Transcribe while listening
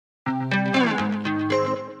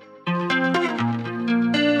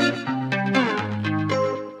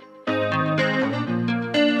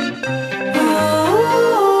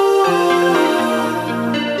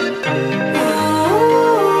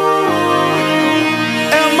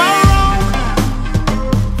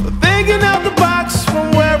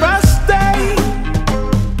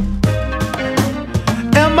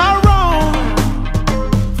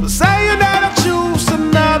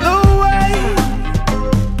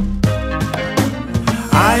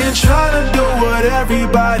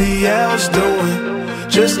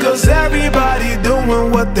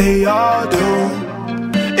they all do.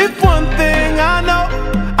 If one thing I know,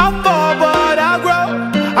 I fall but I grow.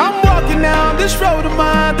 I'm walking down this road of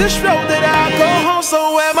mine, this road that I go home. So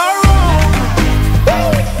am I wrong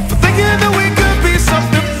for thinking that we could be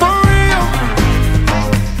something for real?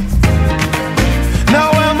 Now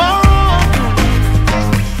am I wrong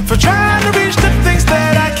for trying to reach the things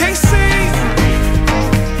that I can't see?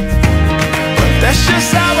 But that's just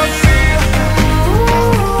how I feel.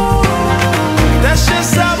 That's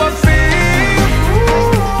just how I feel.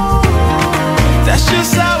 That's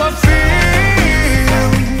just how I feel.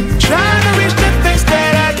 Trying to reach the things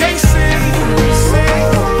that I can't see.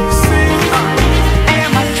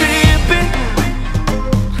 Am I tripping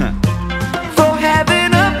for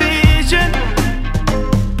having a vision?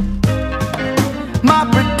 My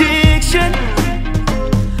prediction,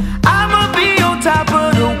 I'ma be on top of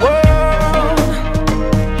the world.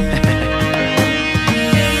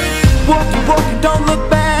 Walking, walking, don't look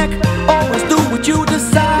back. Always do what you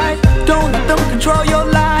decide. Don't let them control your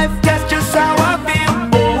life. That's just how I feel.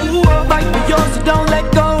 Oh, fight for yours, so don't let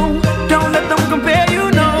go. Don't let them compare, you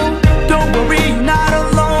know. Don't worry, you're not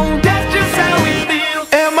alone. That's just how we feel.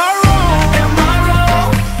 Am I wrong? Am I wrong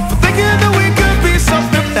for thinking that we could be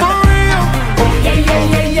something for real? Oh yeah, yeah,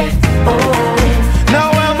 yeah, yeah. Oh. Now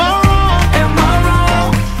am I wrong? Am I wrong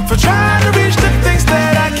for trying to reach the things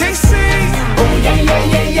that I can't see? Oh yeah, yeah,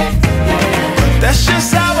 yeah, yeah. That's just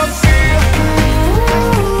how I feel.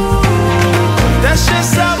 That's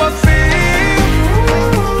just how I feel.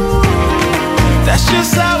 That's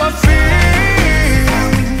just how I feel.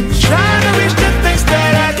 Trying to reach the things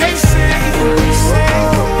that I can't see.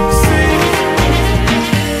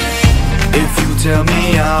 If you tell me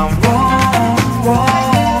I'm wrong,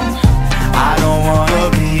 wrong, I don't wanna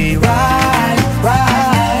be right,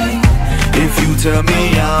 right. If you tell me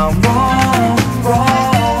I'm wrong,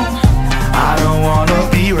 wrong, I don't wanna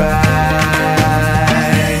be right.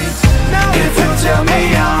 If you tell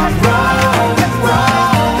me I'm wrong,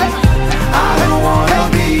 wrong, I don't wanna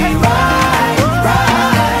be right,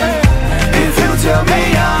 right. If you tell me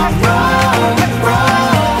I'm wrong,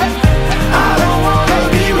 wrong, I don't wanna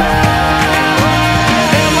be right.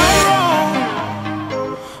 Am I wrong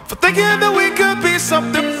for thinking that we could be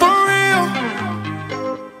something for real?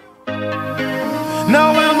 Now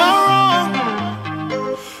am I wrong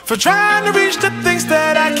for trying to reach the things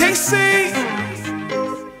that I can't see?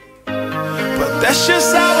 But that's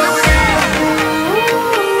just how I feel.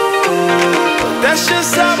 That's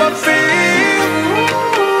just how I feel.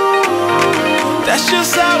 That's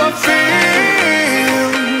just how I feel.